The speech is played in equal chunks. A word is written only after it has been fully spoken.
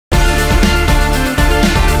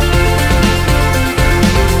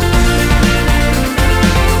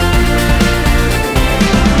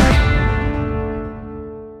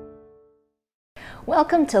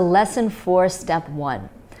Welcome to Lesson 4, Step 1.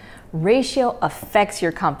 Ratio affects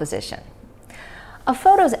your composition. A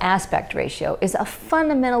photo's aspect ratio is a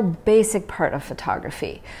fundamental basic part of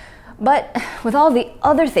photography. But with all the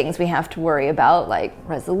other things we have to worry about, like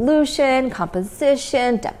resolution,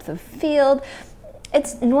 composition, depth of field,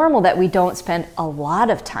 it's normal that we don't spend a lot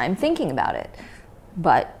of time thinking about it.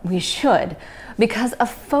 But we should, because a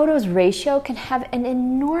photo's ratio can have an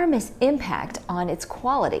enormous impact on its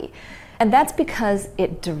quality. And that's because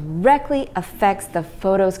it directly affects the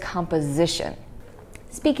photo's composition.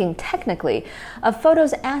 Speaking technically, a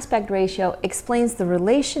photo's aspect ratio explains the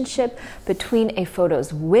relationship between a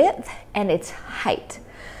photo's width and its height.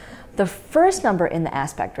 The first number in the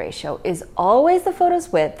aspect ratio is always the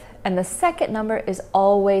photo's width, and the second number is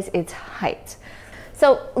always its height.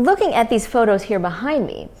 So looking at these photos here behind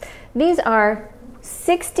me, these are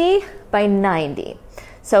 60 by 90.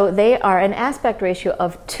 So they are an aspect ratio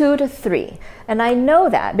of 2 to 3. And I know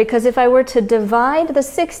that because if I were to divide the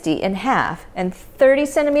 60 in half and 30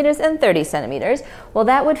 centimeters and 30 centimeters, well,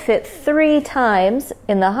 that would fit 3 times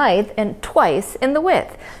in the height and twice in the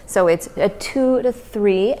width. So it's a 2 to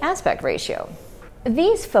 3 aspect ratio.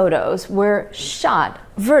 These photos were shot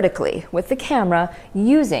vertically with the camera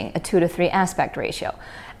using a 2 to 3 aspect ratio.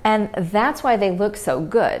 And that's why they look so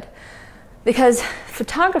good. Because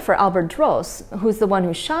photographer Albert Droz, who's the one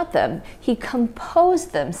who shot them, he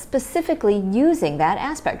composed them specifically using that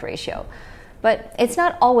aspect ratio. But it's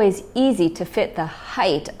not always easy to fit the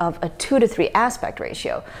height of a 2 to 3 aspect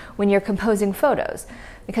ratio when you're composing photos,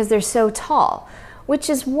 because they're so tall, which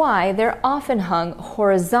is why they're often hung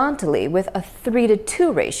horizontally with a 3 to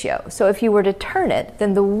 2 ratio. So if you were to turn it,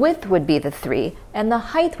 then the width would be the 3 and the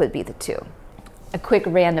height would be the 2. A quick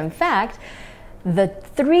random fact: the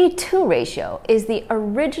 3:2 ratio is the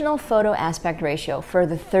original photo aspect ratio for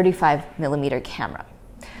the 35mm camera.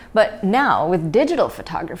 But now, with digital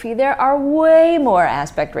photography, there are way more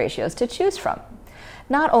aspect ratios to choose from.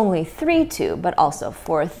 Not only 3:2, but also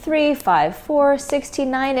 4:3, 5:4,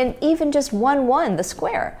 16:9, and even just 1:1, the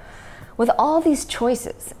square. With all these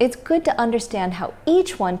choices, it's good to understand how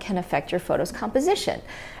each one can affect your photo's composition,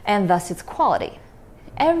 and thus its quality.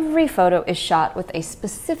 Every photo is shot with a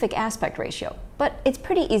specific aspect ratio, but it's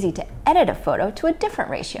pretty easy to edit a photo to a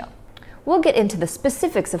different ratio. We'll get into the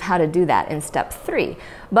specifics of how to do that in step 3,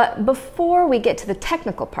 but before we get to the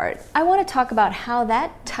technical part, I want to talk about how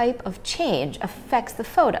that type of change affects the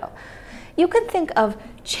photo. You can think of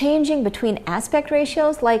changing between aspect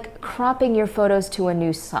ratios like cropping your photos to a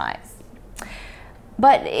new size.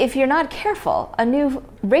 But if you're not careful, a new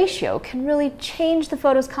ratio can really change the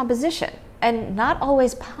photo's composition, and not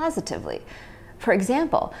always positively. For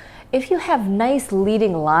example, if you have nice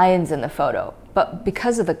leading lines in the photo, but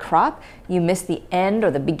because of the crop, you miss the end or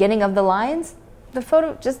the beginning of the lines, the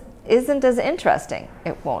photo just isn't as interesting.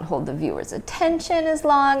 It won't hold the viewer's attention as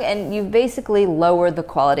long, and you basically lower the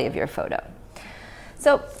quality of your photo.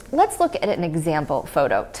 So let's look at an example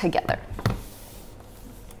photo together.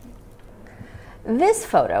 This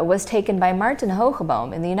photo was taken by Martin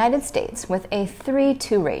Hocheboom in the United States with a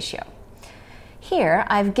 3:2 ratio. Here,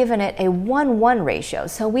 I've given it a 1:1 ratio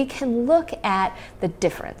so we can look at the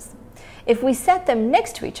difference. If we set them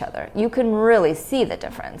next to each other, you can really see the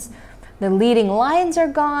difference. The leading lines are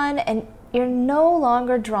gone and you're no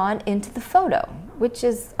longer drawn into the photo, which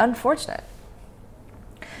is unfortunate.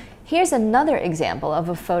 Here's another example of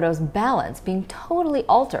a photo's balance being totally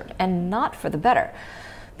altered and not for the better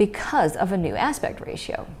because of a new aspect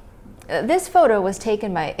ratio. This photo was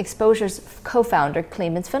taken by Exposure's co-founder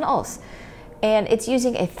Clemens van Os, and it's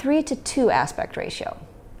using a 3:2 aspect ratio.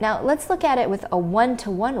 Now let's look at it with a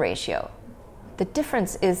 1:1 ratio. The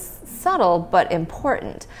difference is subtle but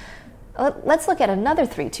important. Let's look at another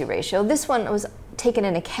 3:2 ratio. This one was taken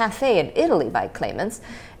in a cafe in Italy by Clemens,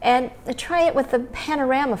 and try it with the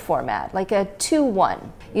panorama format, like a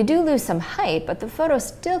 2:1. You do lose some height, but the photo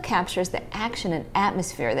still captures the action and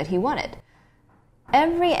atmosphere that he wanted.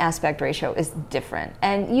 Every aspect ratio is different,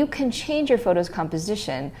 and you can change your photo's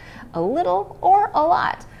composition a little or a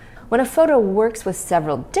lot. When a photo works with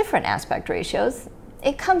several different aspect ratios,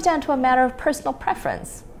 it comes down to a matter of personal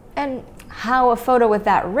preference and how a photo with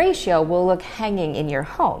that ratio will look hanging in your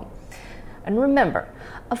home. And remember,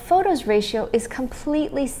 a photo's ratio is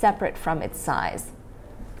completely separate from its size.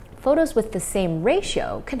 Photos with the same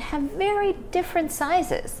ratio can have very different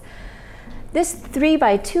sizes. This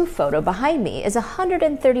 3:2 photo behind me is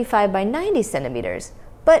 135 by 90 centimeters,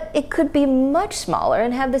 but it could be much smaller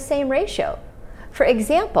and have the same ratio. For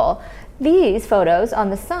example, these photos on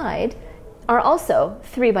the side are also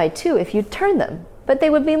 3:2 if you turn them, but they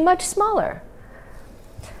would be much smaller.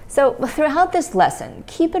 So throughout this lesson,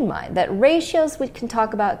 keep in mind that ratios we can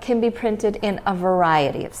talk about can be printed in a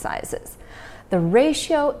variety of sizes. The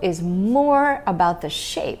ratio is more about the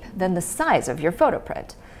shape than the size of your photo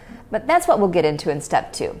print. But that's what we'll get into in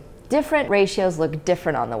step 2. Different ratios look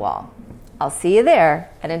different on the wall. I'll see you there,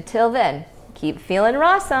 and until then, keep feeling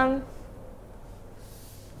rawsome!